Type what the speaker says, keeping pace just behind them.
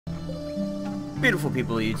Beautiful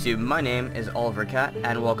people of YouTube, my name is Oliverkatt,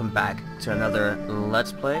 and welcome back to another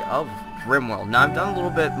Let's Play of Rimworld. Now, I've done a little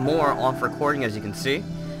bit more off recording, as you can see.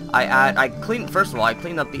 First of all, I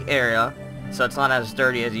cleaned up the area, so it's not as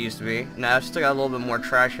dirty as it used to be. Now, I've still got a little bit more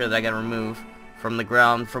trash here that I gotta remove from the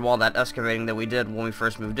ground from all that excavating that we did when we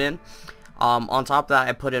first moved in. On top of that,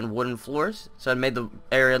 I put in wooden floors, so it made the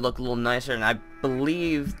area look a little nicer, and I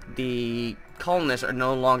believe the colonists are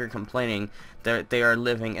no longer complaining that they are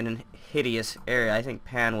living in a hideous area. I think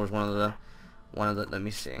Pan was one of the, let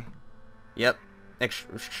me see. Yep,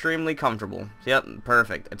 extremely comfortable. Yep,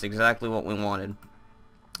 perfect. It's exactly what we wanted.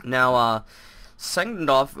 Now, second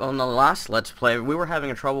off, on the last Let's Play, we were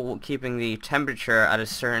having trouble keeping the temperature at a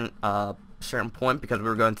certain point because we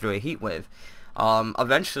were going through a heat wave.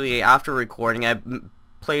 Eventually, after recording, I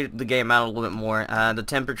played the game out a little bit more, and the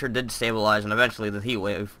temperature did stabilize, and eventually the heat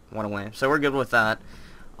wave went away. So we're good with that.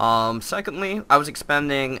 Secondly, I was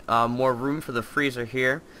expanding more room for the freezer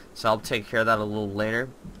here, so I'll take care of that a little later.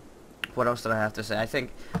 What else did I have to say? I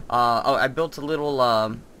think, I built a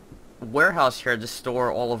little warehouse here to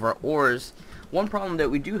store all of our ores. One problem that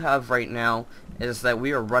we do have right now is that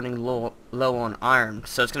we are running low on iron,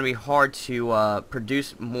 so it's going to be hard to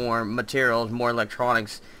produce more materials, more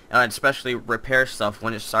electronics, and especially repair stuff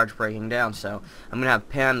when it starts breaking down. So I'm going to have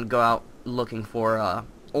Pan go out looking for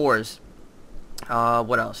ores.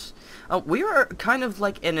 What else? We are kind of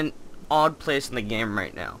like in an odd place in the game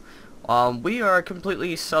right now. We are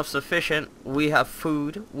completely self-sufficient. We have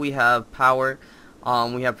food, we have power,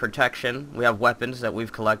 we have protection, we have weapons that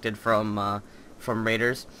we've collected from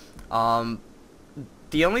raiders.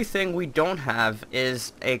 The only thing we don't have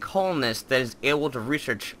is a colonist that is able to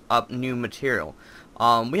research up new material.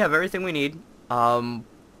 We have everything we need,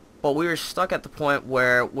 but we are stuck at the point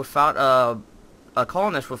where without a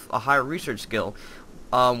colonist with a higher research skill,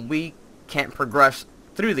 we can't progress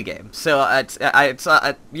through the game. So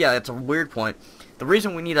yeah, it's a weird point. The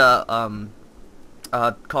reason we need a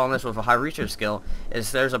colonist with a high research skill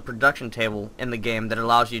is there's a production table in the game that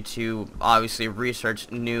allows you to obviously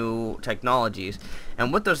research new technologies,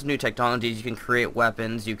 and with those new technologies you can create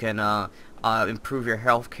weapons, you can improve your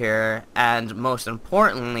healthcare, and most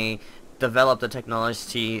importantly develop the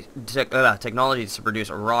technology to produce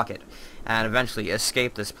a rocket and eventually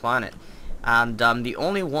escape this planet. And the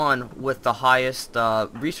only one with the highest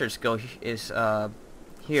research skill is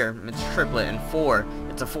here. It's triplet and 4.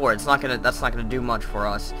 It's a 4. That's not gonna do much for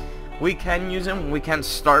us. We can use them. We can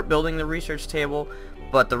start building the research table,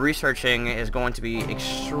 but the researching is going to be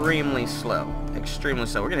extremely slow. Extremely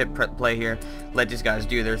slow. We're gonna hit play here. Let these guys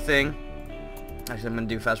do their thing. Actually, I'm gonna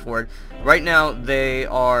do fast forward. Right now, they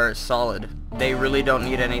are solid. They really don't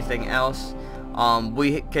need anything else.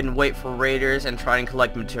 We can wait for raiders and try and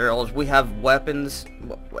collect materials. We have weapons.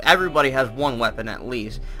 Everybody has one weapon at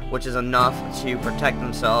least, which is enough to protect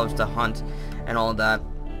themselves, to hunt, and all of that.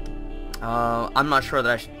 I'm not sure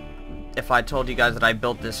that if I told you guys that I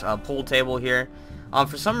built this pool table here.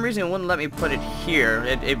 For some reason, it wouldn't let me put it here.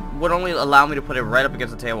 It would only allow me to put it right up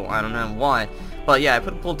against the table. I don't know why. But yeah, I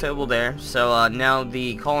put a pool table there, so now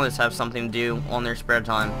the colonists have something to do on their spare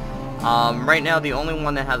time. Right now, the only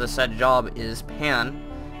one that has a set job is Pan,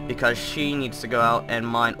 because she needs to go out and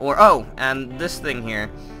mine. And this thing here.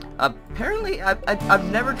 Apparently,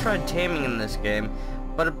 I've never tried taming in this game,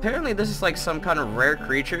 but apparently this is like some kind of rare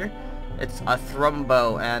creature. It's a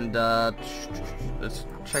thrumbo, and let's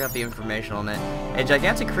check out the information on it. A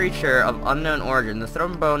gigantic creature of unknown origin. The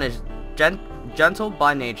thrumbone is gentle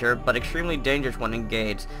by nature, but extremely dangerous when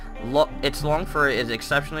engaged. Its long fur is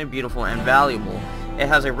exceptionally beautiful and valuable. It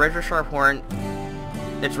has a razor-sharp horn.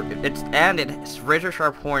 Its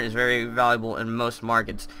razor-sharp horn is very valuable in most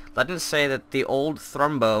markets. Legends say that the old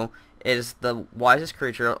thrumbo is the wisest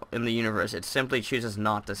creature in the universe. It simply chooses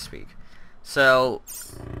not to speak. So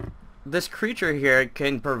this creature here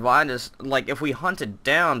can provide us, like, if we hunt it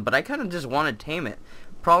down, but I kind of just want to tame it.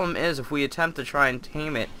 Problem is, if we attempt to try and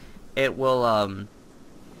tame it, it will,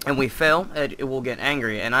 and we fail, it will get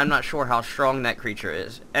angry, and I'm not sure how strong that creature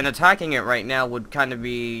is. And attacking it right now would kind of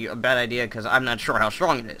be a bad idea, because I'm not sure how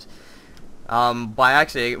strong it is. By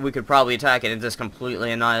accident, we could probably attack it and just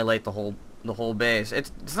completely annihilate the whole base.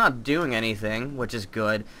 It's not doing anything, which is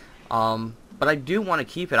good, but I do want to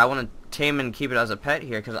keep it. I want to tame and keep it as a pet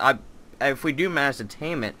here, because if we do manage to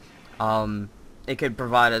tame it, it could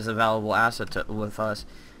provide as a valuable asset with us.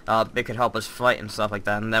 It could help us fight and stuff like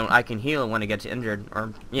that, and then I can heal it when it gets injured,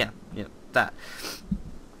 or yeah, that.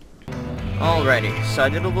 Alrighty, so I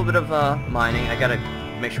did a little bit of mining. I gotta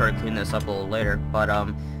make sure I clean this up a little later, but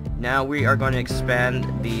now we are going to expand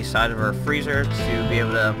the size of our freezer to be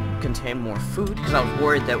able to contain more food, because I was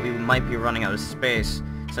worried that we might be running out of space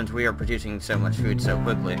since we are producing so much food so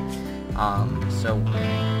quickly. So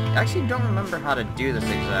I actually don't remember how to do this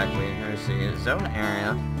exactly. Let me see. Zone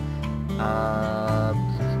area.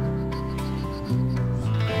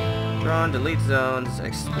 Run, delete zones,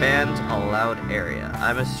 expand allowed area.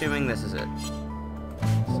 I'm assuming this is it.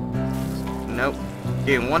 Nope.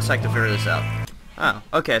 Give me 1 sec to figure this out. Oh,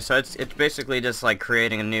 okay, so it's basically just like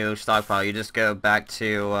creating a new stockpile. You just go back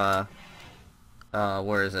to,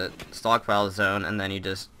 where is it? Stockpile zone, and then you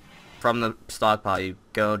just, from the stockpile, you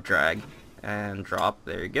go drag and drop.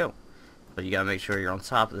 There you go. But you gotta make sure you're on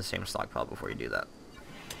top of the same stockpile before you do that.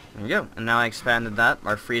 There you go. And now I expanded that.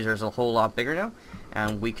 Our freezer is a whole lot bigger now,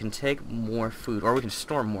 and we can take more food, or we can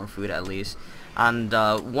store more food at least. And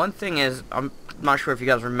one thing is, I'm not sure if you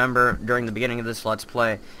guys remember during the beginning of this Let's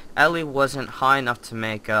Play, Ellie wasn't high enough to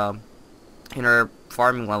make, in her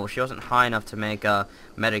farming level, she wasn't high enough to make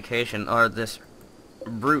medication, or this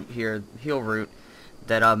root here, heal root,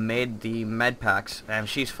 that made the med packs, and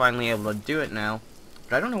she's finally able to do it now.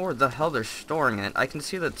 But I don't know where the hell they're storing it. I can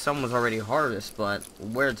see that some was already harvested, but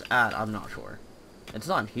where it's at, I'm not sure. It's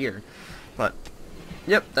not here. But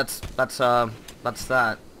yep, that's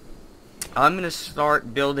that. I'm gonna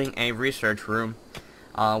start building a research room.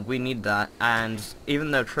 We need that, and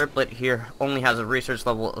even though Triplet here only has a research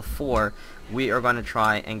level of 4, we are gonna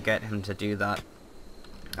try and get him to do that.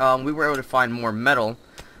 We were able to find more metal,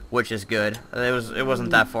 which is good. It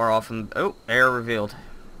wasn't that far off from. Oh, error revealed.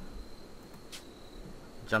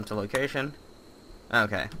 Jump to location.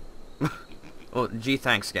 Okay. Well, gee,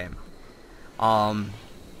 thanks, game.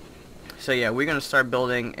 So yeah, we're gonna start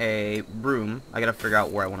building a room. I gotta figure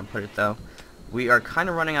out where I want to put it though. We are kind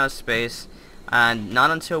of running out of space, and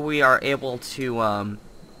not until we are able to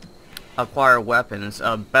acquire weapons,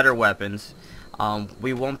 better weapons,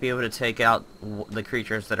 we won't be able to take out the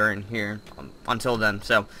creatures that are in here until then.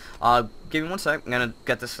 So, give me 1 sec. I'm gonna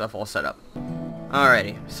get this stuff all set up.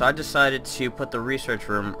 Alrighty, so I decided to put the research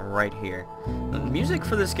room right here. The music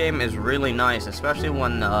for this game is really nice, especially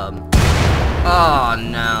when, oh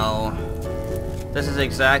no. This is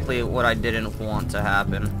exactly what I didn't want to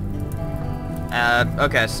happen.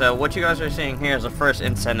 Okay, so what you guys are seeing here is the first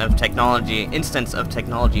instance of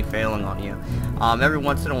technology failing on you. Every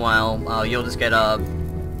once in a while, you'll just get a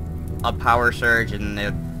power surge, and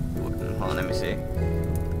hold on, let me see.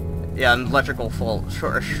 Yeah, an electrical fault,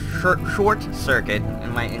 short circuit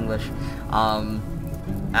in my English,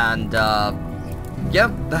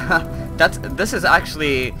 yep, this is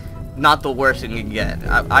actually not the worst thing you can get.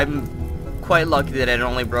 I'm quite lucky that it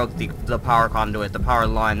only broke the power conduit, the power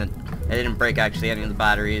line. That it didn't break actually any of the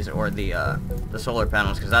batteries or the solar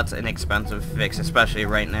panels, because that's an expensive fix, especially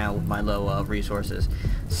right now with my low resources.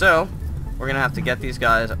 So we're gonna have to get these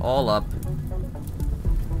guys all up,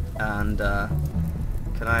 and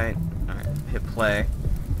can I? Alright, hit play.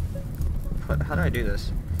 How do I do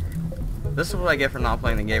this? This is what I get for not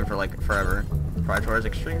playing the game for like forever. Fire towards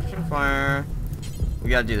extreme fire. We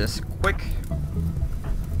gotta do this quick,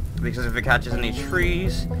 because if it catches any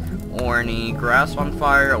trees or any grass on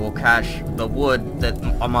fire, it will catch the wood that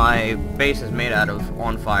my base is made out of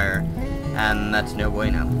on fire, and that's no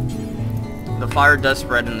bueno. The fire does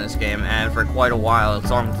spread in this game, and for quite a while, as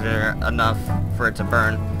long as there's enough for it to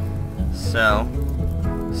burn. So,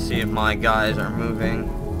 see if my guys are moving.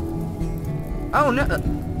 Oh no!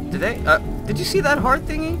 Did you see that heart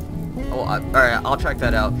thingy? Oh, alright, I'll check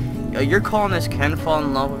that out. Your colonists can fall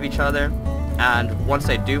in love with each other, and once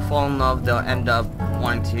they do fall in love, they'll end up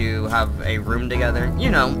wanting to have a room together. You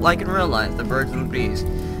know, like in real life, the birds and the bees.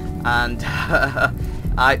 And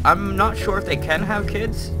I'm not sure if they can have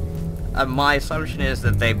kids. My assumption is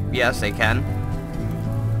that yes, they can.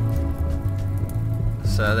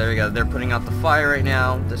 So there we go. They're putting out the fire right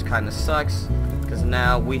now. This kind of sucks, because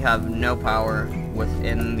now we have no power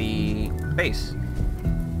within the base.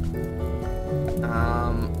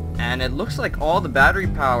 And it looks like all the battery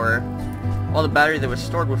power, all the battery that was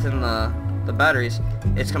stored within the batteries,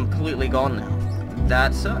 it's completely gone now.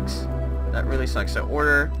 That sucks. That really sucks. So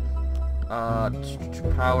order,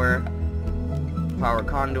 power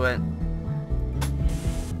conduit.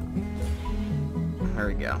 There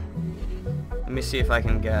we go. Let me see if I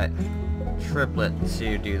can get Triplet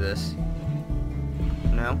to do this.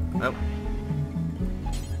 No? Nope.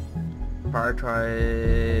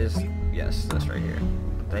 Prioritize. Yes, this right here.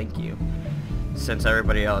 Thank you. Since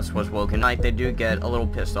everybody else was woken night, they do get a little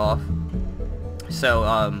pissed off. So,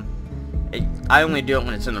 I only do it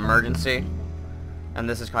when it's an emergency. And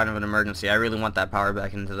this is kind of an emergency. I really want that power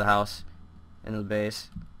back into the house, into the base.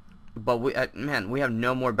 But man, we have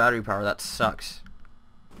no more battery power. That sucks.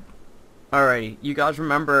 Alrighty, you guys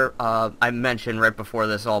remember, I mentioned right before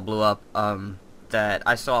this all blew up, that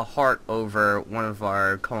I saw a heart over one of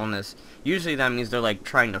our colonists. Usually that means they're like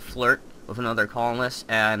trying to flirt with another colonist,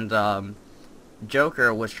 and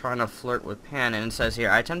Joker was trying to flirt with Pan, and it says here,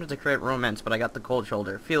 I attempted to create romance, but I got the cold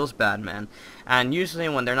shoulder. Feels bad, man. And usually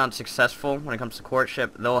when they're not successful when it comes to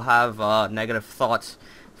courtship, they'll have negative thoughts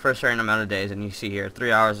for a certain amount of days, and you see here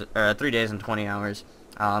 3 days and 20 hours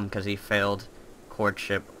because he failed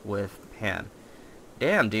courtship with Pan.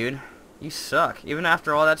 Damn, dude, you suck. Even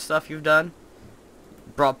after all that stuff you've done,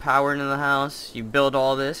 brought power into the house, you build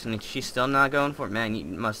all this, and she's still not going for it. Man, you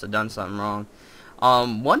must have done something wrong.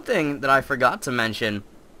 One thing that I forgot to mention,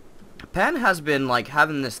 Pan has been like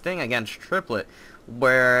having this thing against Triplet,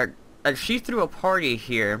 where she threw a party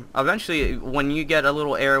here. Eventually, when you get a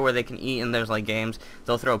little area where they can eat and there's like games,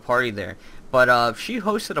 they'll throw a party there. But she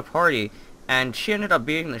hosted a party, and she ended up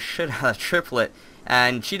beating the shit out of Triplet,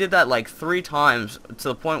 and she did that like 3 times, to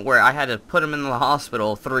the point where I had to put him in the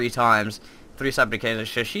hospital 3 times, 3 separate cases.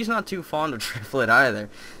 So she's not too fond of Triplet either.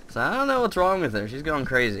 So I don't know what's wrong with her. She's going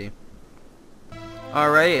crazy.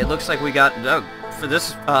 Alright, it looks like we got... for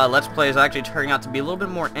this Let's Play is actually turning out to be a little bit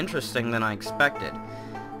more interesting than I expected.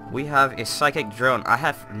 We have a psychic drone. I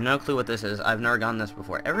have no clue what this is. I've never gotten this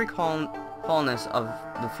before. Every colonist of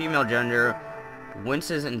the female gender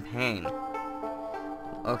winces in pain.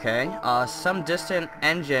 Okay, some distant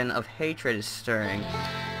engine of hatred is stirring.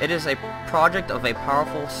 It is a project of a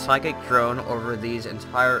powerful psychic drone over this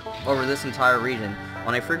entire region,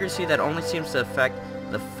 on a frequency that only seems to affect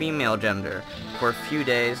the female gender for a few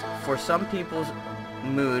days. For some people's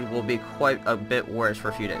mood will be quite a bit worse for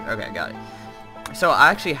a few days. Okay, got it. So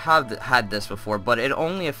I actually have had this before, but it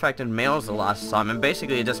only affected males the last time, and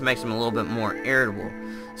basically it just makes them a little bit more irritable.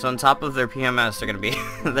 So on top of their PMS, they're gonna be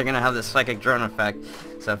they're gonna have this psychic drone effect.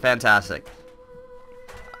 So fantastic.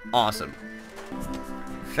 Awesome.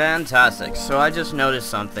 Fantastic. So I just noticed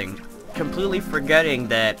something. Completely forgetting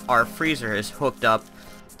that our freezer is hooked up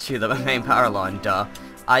to the main power line, duh.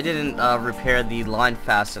 I didn't repair the line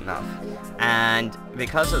fast enough, and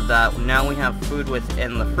because of that, now we have food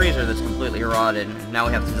within the freezer that's completely rotted. Now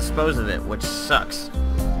we have to dispose of it, which sucks.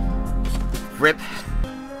 RIP.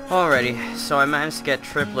 Alrighty, so I managed to get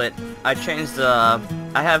Triplet. I changed the...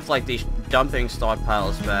 I have like these dumping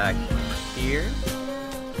stockpiles back here.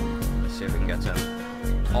 Let's see if we can get to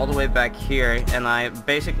them. All the way back here, and I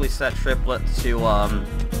basically set Triplet to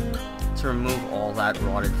remove all that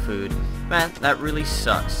rotted food. Man, that really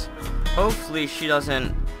sucks. Hopefully she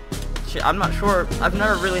doesn't... I'm not sure. I've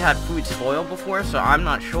never really had food spoil before, so I'm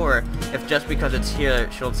not sure if just because it's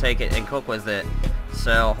here, she'll take it and cook with it.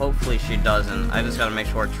 So hopefully she doesn't. I just gotta make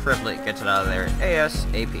sure Triplet gets it out of there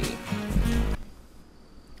ASAP.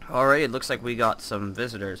 Alright, it looks like we got some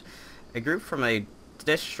visitors. A group from a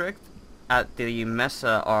district at the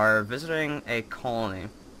Mesa are visiting a colony.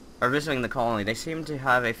 Visiting the colony. They seem to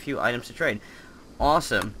have a few items to trade.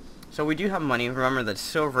 Awesome. So we do have money. Remember that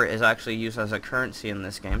silver is actually used as a currency in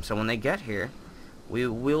this game. So when they get here, we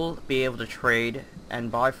will be able to trade and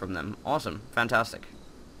buy from them. Awesome. Fantastic.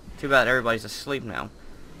 Too bad everybody's asleep now.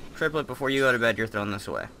 Triplet, before you go to bed, you're throwing this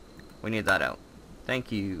away. We need that out.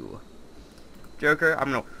 Thank you. Joker,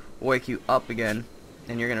 I'm going to wake you up again,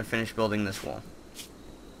 and you're going to finish building this wall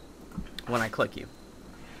when I click you.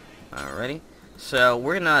 Alrighty. So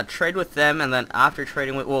we're gonna trade with them, and then after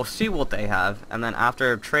trading with, we'll see what they have, and then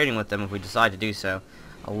after trading with them, if we decide to do so,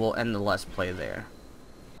 we'll end the Let's Play there.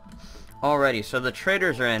 Alrighty, so the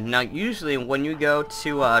traders are in. Now usually when you go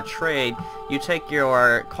to trade, you take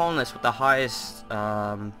your colonist with the highest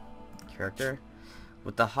character,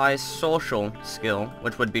 with the highest social skill,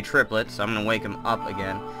 which would be Triplet, so I'm gonna wake him up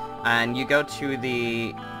again, and you go to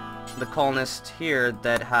the colonist here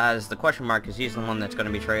that has the question mark, because he's the one that's gonna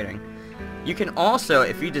be trading. You can also,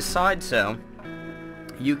 if you decide so,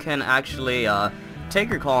 you can actually take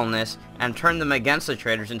your colonists and turn them against the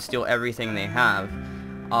traders and steal everything they have.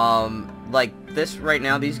 Like this right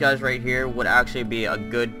now, these guys right here would actually be a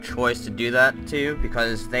good choice to do that to,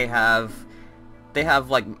 because they have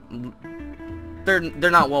like, they're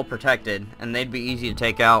not well protected, and they'd be easy to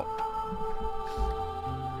take out.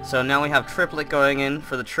 So now we have Triplet going in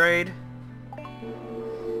for the trade.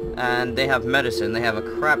 And they have medicine. They have a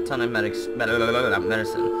crap ton of medicine.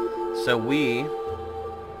 So we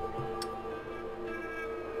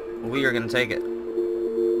are gonna take it.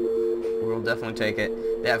 We'll definitely take it.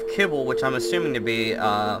 They have kibble, which I'm assuming to be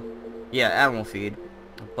yeah, animal feed.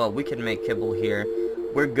 But we can make kibble here.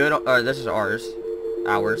 We're good. This is ours.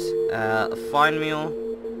 A fine meal.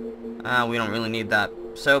 We don't really need that.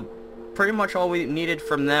 So pretty much all we needed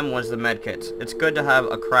from them was the medkits. It's good to have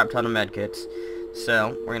a crap ton of medkits.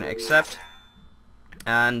 So we're gonna accept,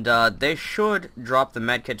 And they should drop the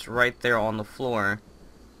medkits right there on the floor.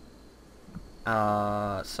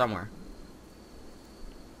 Somewhere.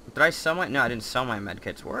 Did I sell my... No, I didn't sell my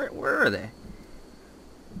medkits. Where are they?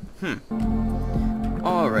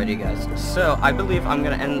 Alrighty, guys. So, I believe I'm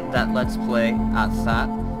gonna end that Let's Play at that.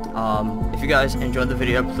 If you guys enjoyed the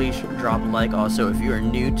video, please drop a like. Also, if you are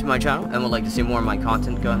new to my channel and would like to see more of my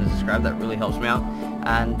content, go ahead and subscribe. That really helps me out.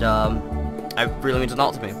 And, it really means a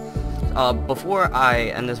lot to me. Before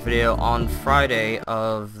I end this video, on Friday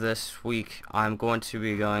of this week, I'm going to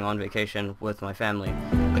be going on vacation with my family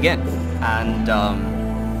again, and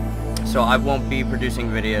so I won't be producing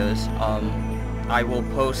videos. I will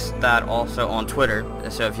post that also on Twitter,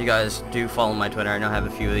 so if you guys do follow my Twitter, I know I have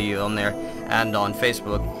a few of you on there, and on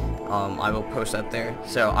Facebook, I will post that there.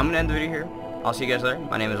 So I'm going to end the video here. I'll see you guys later.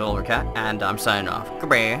 My name is Oliverkatt, and I'm signing off.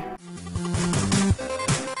 Goodbye.